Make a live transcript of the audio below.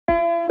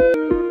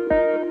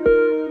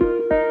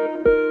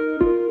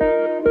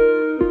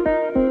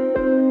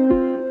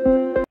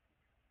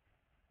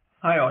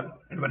Hi all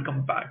and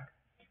welcome back.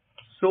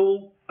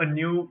 So a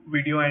new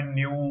video and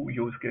new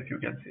use case you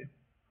can say.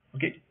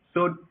 Okay.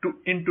 So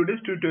in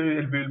today's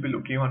tutorial we will be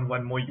looking on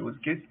one more use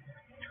case.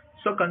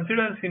 So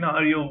consider a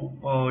scenario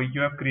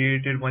you have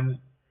created one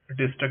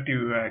destructive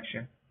UI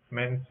action.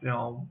 Means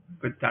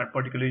with that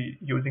particular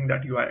using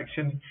that UI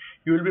action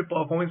you will be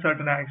performing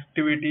certain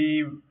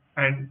activity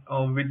and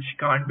which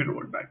can't be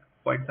rolled back.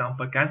 For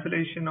example,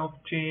 cancellation of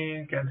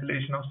chain,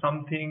 cancellation of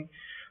something,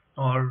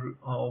 or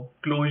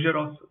closure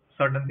of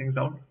certain things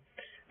out.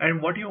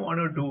 And what you want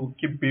to do,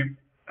 keep beep,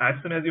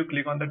 as soon as you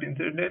click on that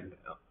incident,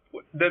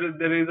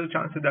 there is a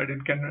chance that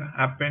it can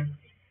happen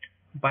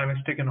by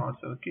mistake and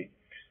also. Okay,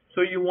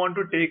 so you want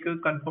to take a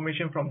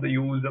confirmation from the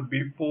user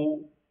before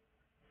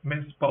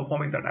means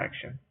performing that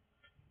action,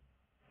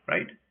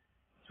 right?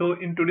 So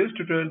in today's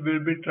tutorial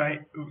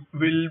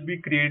we'll be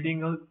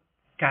creating a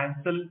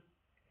cancel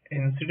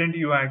incident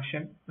UI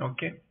action.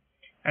 Okay,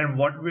 and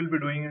what we'll be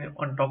doing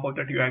on top of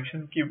that UI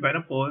action, when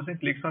a person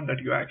clicks on that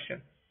UI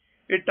action,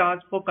 it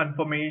asks for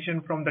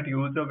confirmation from that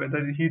user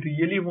whether he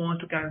really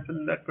wants to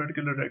cancel that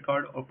particular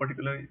record or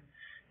particular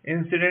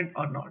incident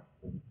or not.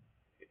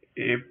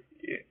 If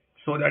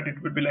so that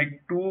it will be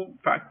like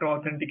two-factor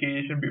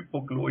authentication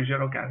before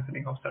closure or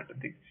canceling of certain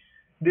things.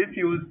 This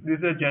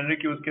is a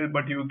generic use case,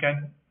 but you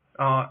can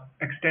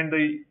extend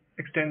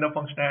the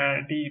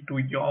functionality to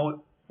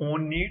your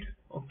own needs,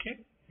 okay,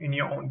 in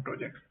your own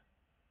projects.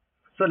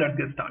 So let's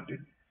get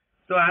started.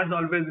 So as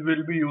always,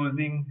 we'll be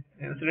using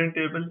incident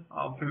table,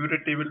 our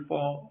favorite table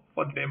for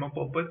the demo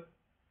purpose.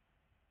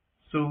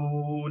 So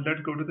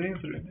let's go to the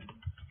incident.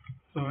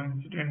 So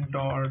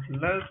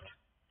incident.list.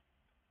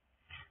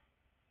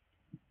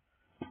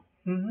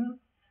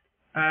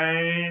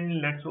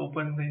 And let's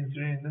open the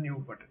incident in the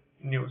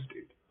new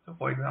state. So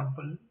for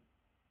example,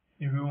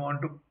 if you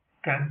want to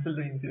cancel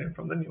the incident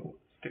from the new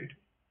state,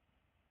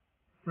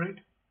 right?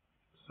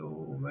 So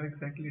where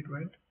exactly it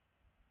went?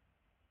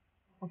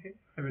 Okay,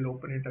 I will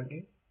open it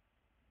again.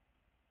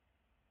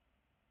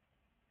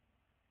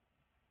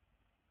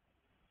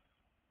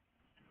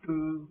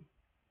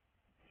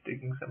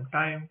 Taking some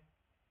time.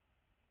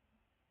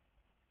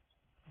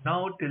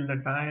 Now till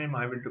the time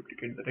I will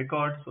duplicate the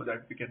record so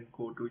that we can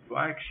go to UI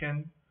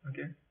action.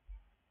 Okay.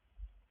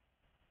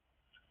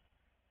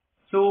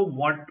 So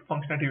what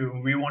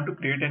functionality we want to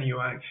create an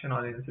UI action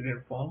on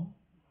incident form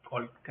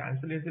called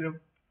cancel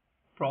incident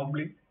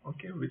probably,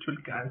 okay, which will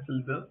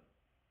cancel the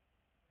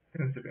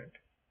incident.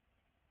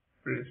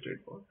 Pretty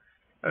straightforward.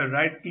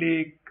 Right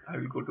click, I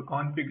will go to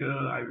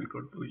configure, I will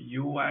go to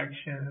UI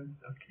actions.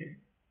 Okay,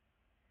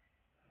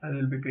 I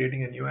will be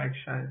creating a new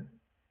action.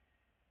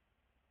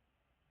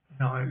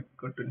 Now I'll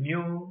go to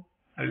new,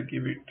 I'll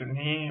give it a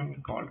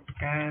name called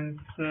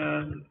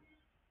cancel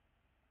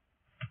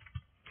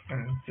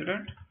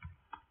incident.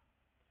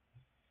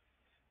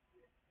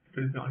 It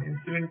is on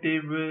incident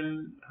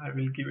table. I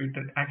will give it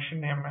an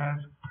action name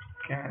as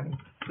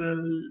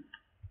cancel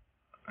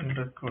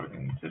underscore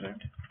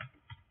incident.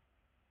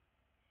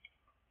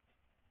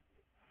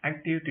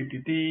 Active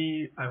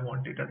TTT, I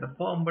want it as a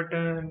form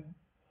button.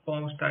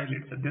 Form style,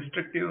 it's a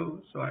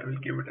destructive, so I will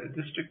give it a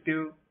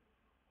destructive.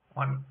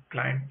 On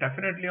client,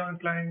 definitely on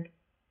client.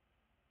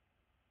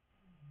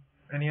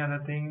 Any other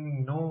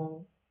thing?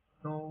 No.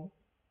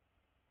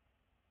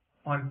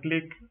 On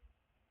click,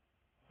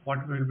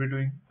 what we'll be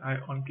doing?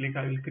 On click,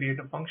 I will create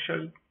a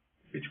function.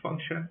 Which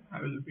function? I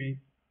will be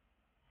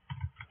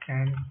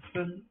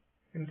cancel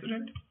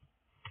incident.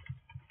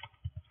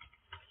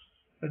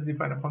 Let's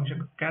define a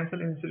function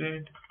cancel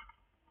incident.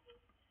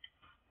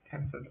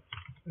 Cancel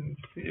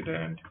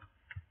incident.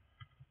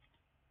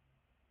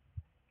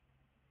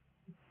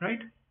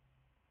 Right?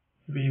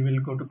 We will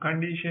go to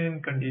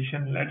condition.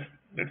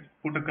 Let's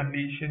put a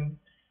condition.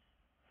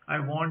 I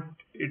want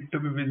it to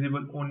be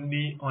visible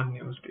only on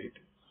new state.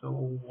 So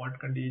what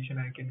condition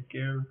I can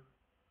give?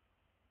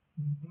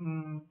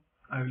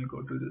 I will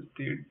go to the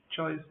state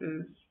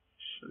choices,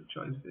 show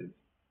choices,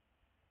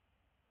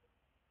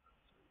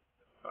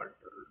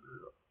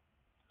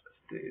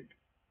 state,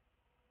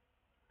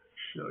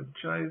 show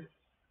choice.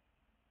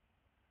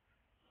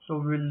 So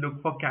we'll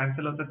look for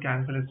cancel of the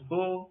cancel is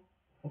 4.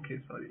 Okay,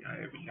 sorry,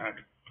 I will add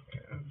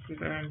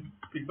incident.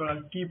 People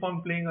will keep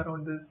on playing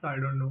around this. I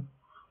don't know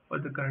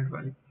what the current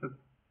value. So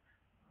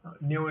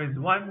new is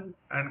 1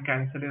 and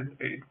cancel is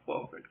 8.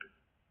 Perfect.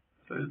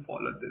 So we'll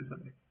follow this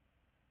only.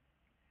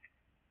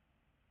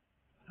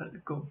 So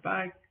I'll go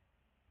back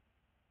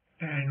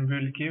and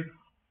we'll give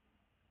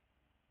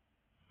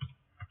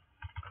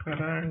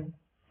current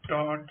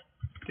dot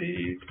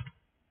state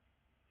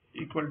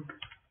equal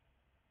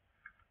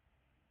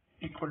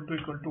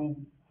to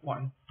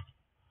 1.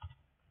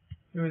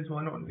 New is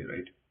 1 only,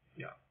 right?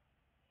 Yeah.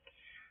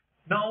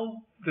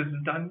 Now this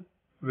is done.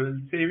 We'll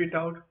save it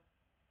out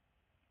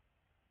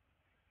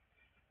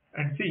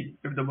and see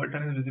if the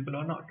button is visible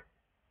or not.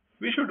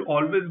 We should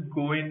always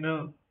go in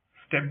a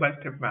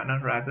step-by-step manner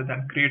rather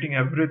than creating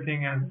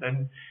everything and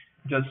then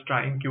just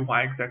trying to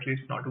why exactly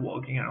it's not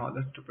working and all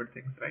the stupid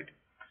things, right?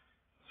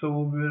 So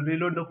we'll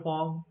reload the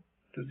form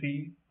to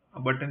see a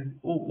button.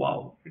 Oh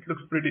wow, it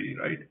looks pretty,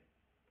 right?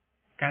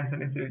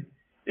 Cancel incident.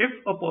 If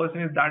a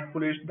person is that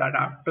foolish that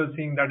after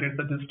seeing that it's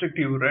a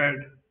destructive red,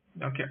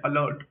 okay,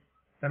 alert,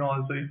 then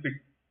also if we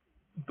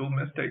do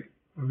mistake,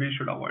 we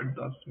should avoid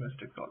those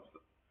mistakes also.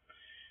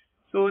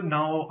 So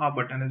now our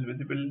button is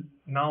visible.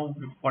 Now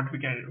what we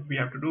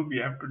have to do, we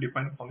have to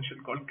define a function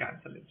called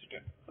cancel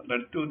incident. So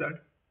let's do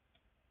that.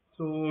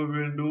 So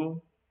we'll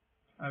do,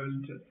 I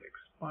will just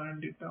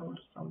expand it out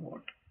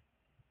somewhat.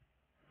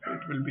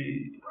 It will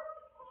be,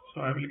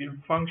 so I will give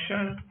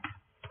function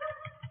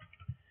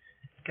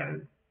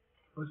can,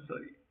 oh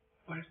sorry,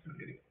 why is not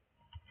getting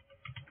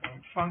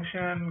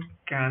function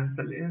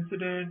cancel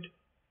incident,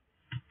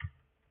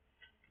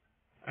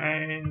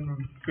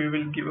 and we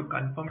will give a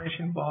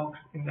confirmation box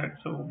in that.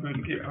 So we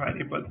will give a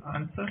variable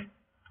answer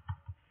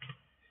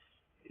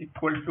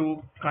equal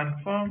to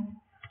confirm,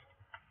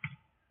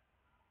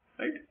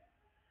 right?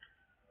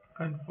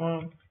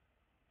 Confirm,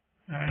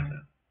 and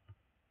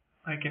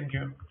I can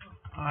give,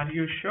 are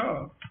you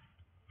sure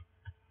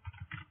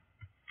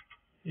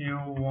you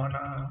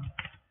wanna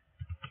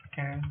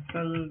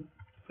cancel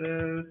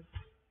this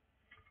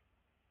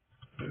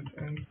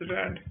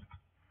incident?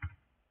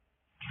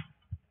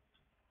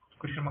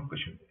 Question mark,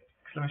 question,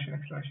 exclamation,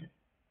 exclamation,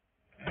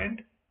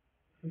 and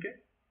okay.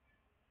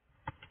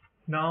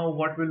 Now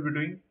what we'll be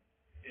doing,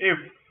 if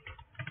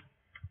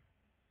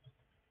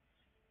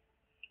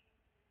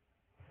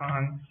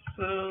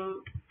answer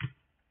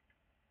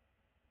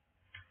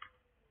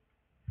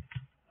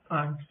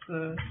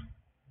answer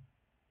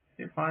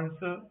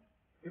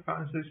if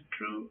answer is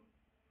true,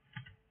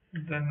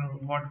 then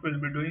what we'll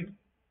be doing,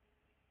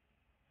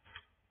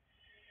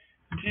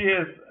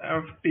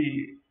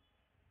 GSFT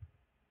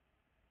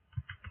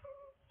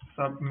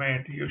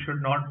submit, you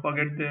should not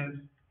forget this,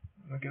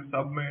 okay,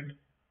 submit,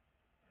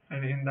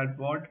 and in that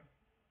what,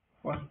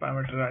 first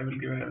parameter I will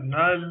give a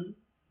null,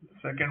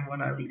 second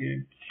one I will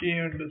give g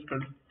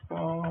underscore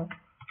form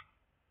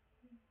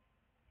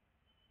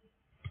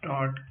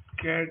dot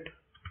get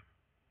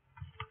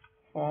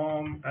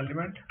form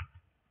element.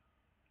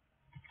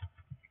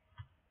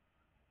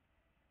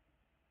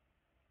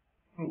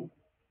 Oh,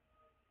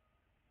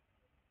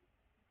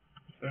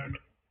 set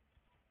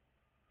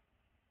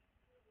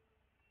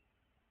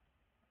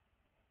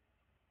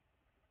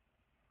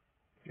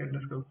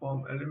underscore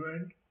form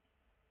element.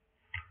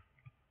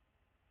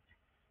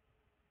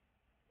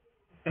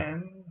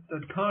 Then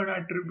the third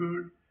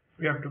attribute,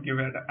 we have to give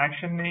it an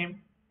action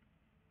name.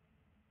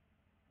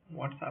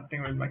 What's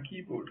happening with my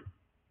keyboard?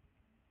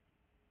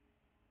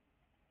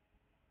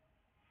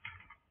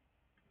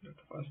 Let's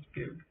first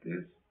give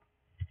this,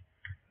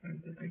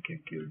 and then I can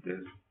give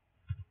this,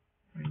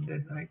 and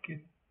then I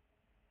can,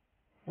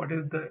 what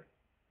is the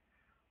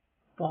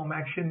form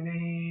action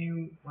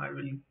name? I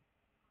will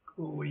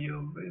go here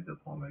with the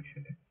form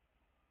action name.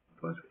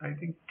 First, I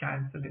think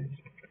cancel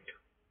incident.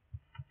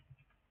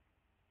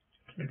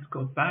 Let's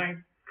go back,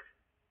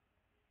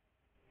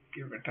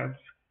 give it as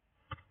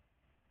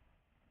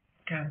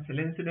cancel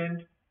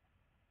incident,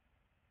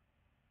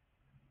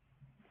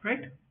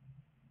 right?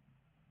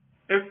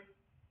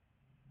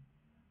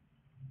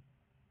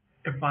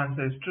 If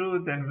answer is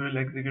true, then we will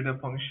execute a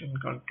function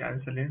called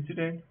cancel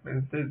incident.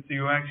 Means there's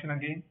UI action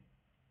again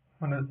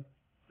on a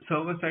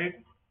server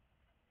side.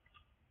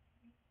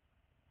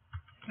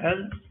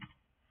 Else,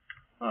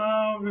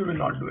 we will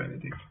not do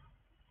anything.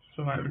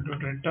 So I will do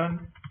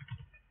return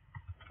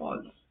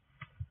false.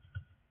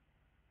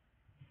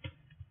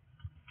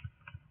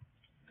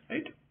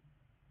 Right?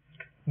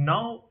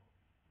 Now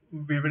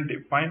we will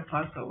define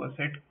our server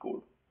side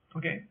code.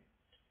 Okay.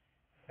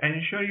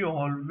 Ensure you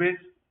always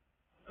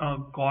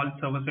call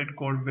server side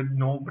code with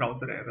no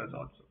browser errors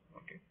also.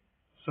 Okay.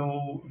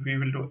 So we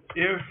will do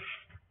if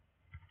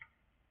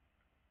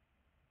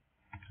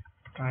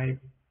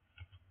type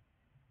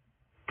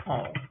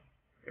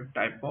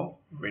of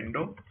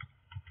window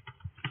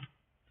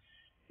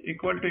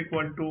equal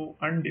to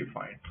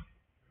undefined.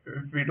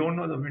 If we don't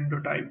know the window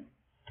type,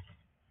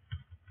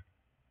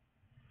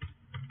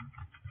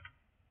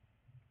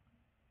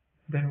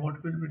 then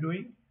what we'll be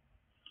doing,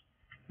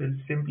 we'll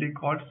simply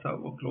call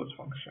server close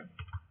function.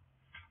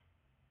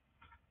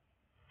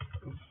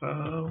 So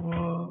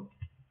server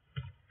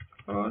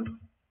close,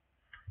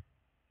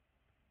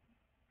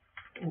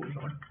 oh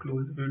not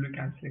close, we will be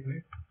cancelling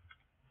it.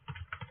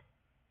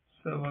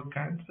 Server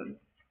cancel.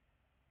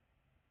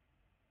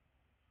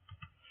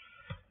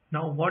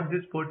 Now what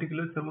this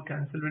particular server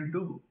cancel will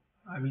do,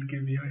 I will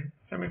give you a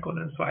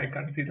semicolon so I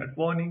can see that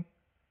warning.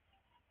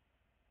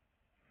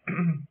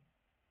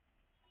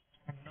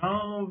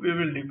 Now we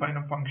will define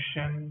a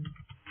function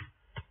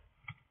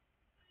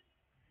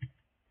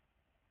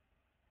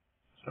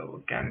server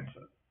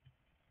cancel.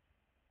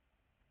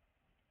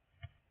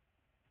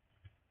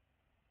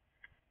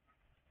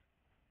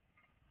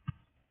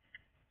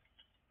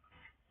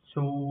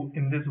 So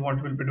in this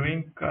what we'll be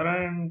doing,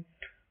 current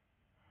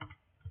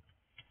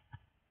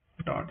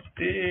dot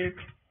state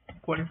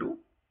equal to,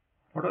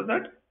 what was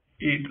that?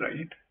 8,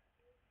 right?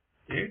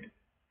 8.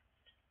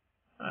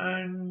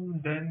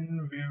 And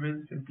then we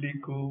will simply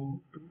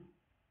go to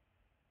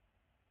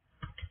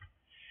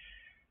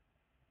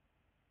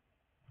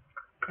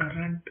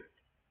current,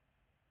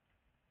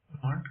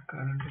 not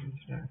current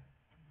incident,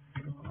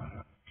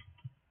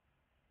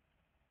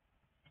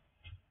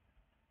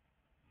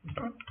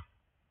 dot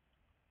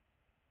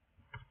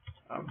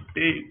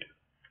update.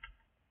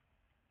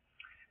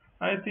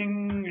 I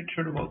think it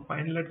should work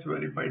fine. Let's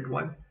verify it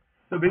once.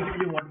 So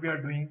basically what we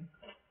are doing,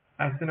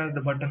 as soon as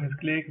the button is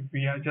clicked,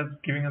 we are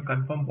just giving a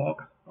confirm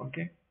box,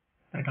 okay?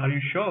 Like, are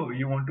you sure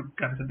you want to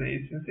cancel the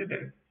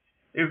incident?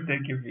 If they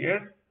give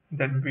yes,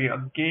 then we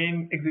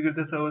again execute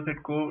the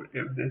server-side code.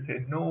 If they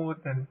say no,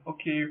 then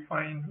okay,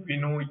 fine, we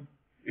know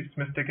it's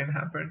mistake can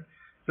happen,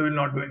 so we'll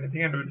not do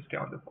anything and we'll stay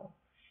on the form.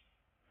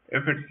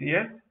 If it's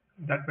yes,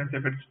 that means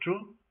if it's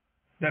true,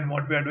 then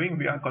what we are doing,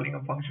 we are calling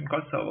a function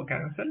called server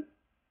cancel,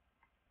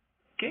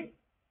 okay?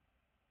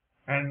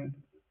 And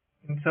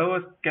in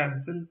server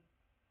cancel,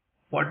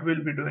 what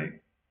we'll be doing,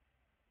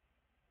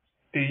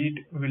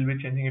 state will be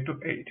changing it to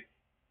 8.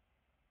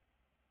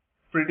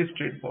 Pretty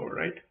straightforward,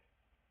 right?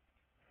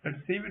 Let's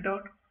save it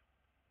out.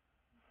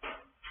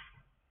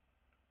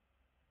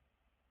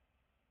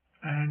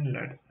 And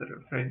let's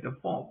refresh the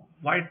form.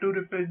 Why to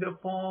refresh the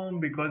form?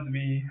 Because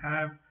we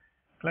have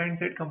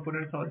client-side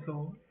components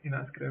also in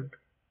our script.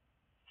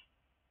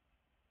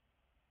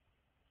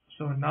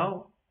 So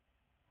now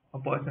a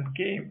person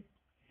came,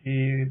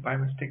 he by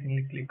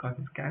mistakenly clicked on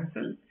this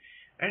cancel,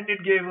 and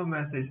it gave a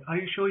message. Are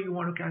you sure you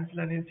want to cancel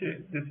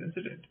this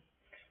incident?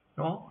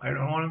 No, I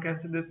don't want to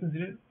cancel this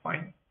incident.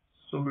 Fine.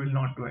 So we will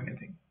not do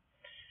anything.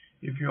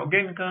 If you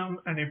again come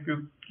and if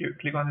you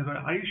click on this one,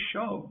 are you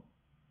sure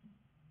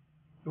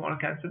you want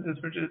to cancel this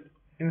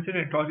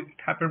incident or it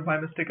happened by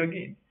mistake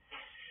again?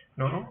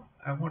 No,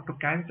 I want to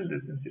cancel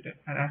this incident.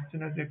 And as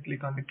soon as you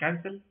click on the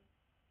cancel,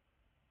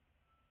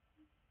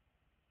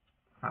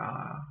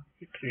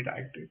 it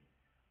redirected.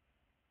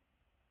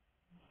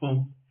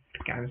 Boom,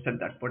 it canceled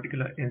that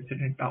particular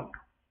incident out.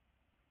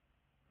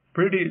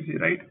 Pretty easy,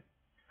 right?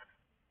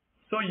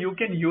 So you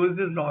can use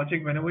this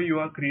logic whenever you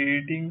are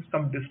creating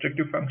some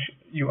destructive function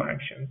UI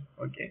actions.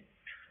 Okay.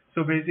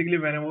 So basically,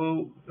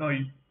 whenever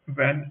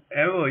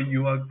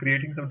you are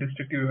creating some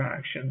destructive UI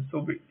actions,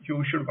 so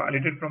you should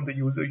validate from the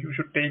user. You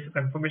should take a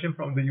confirmation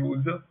from the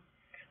user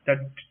that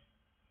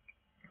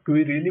do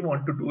we really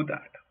want to do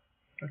that.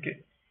 Okay.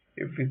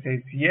 If it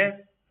says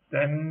yes,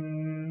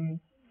 then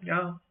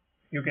yeah,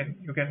 you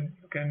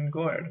can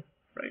go ahead,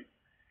 right?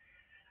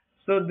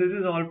 So this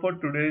is all for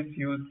today's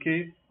use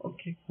case.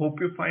 Okay. Hope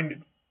you find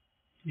it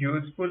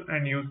useful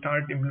and you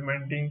start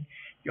implementing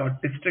your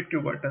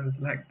destructive buttons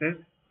like this.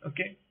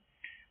 Okay.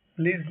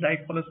 Please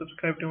like, follow,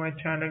 subscribe to my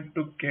channel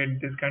to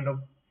get this kind of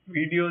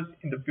videos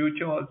in the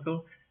future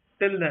also.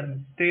 Till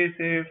then, stay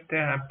safe, stay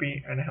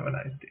happy, and have a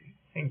nice day.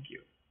 Thank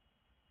you.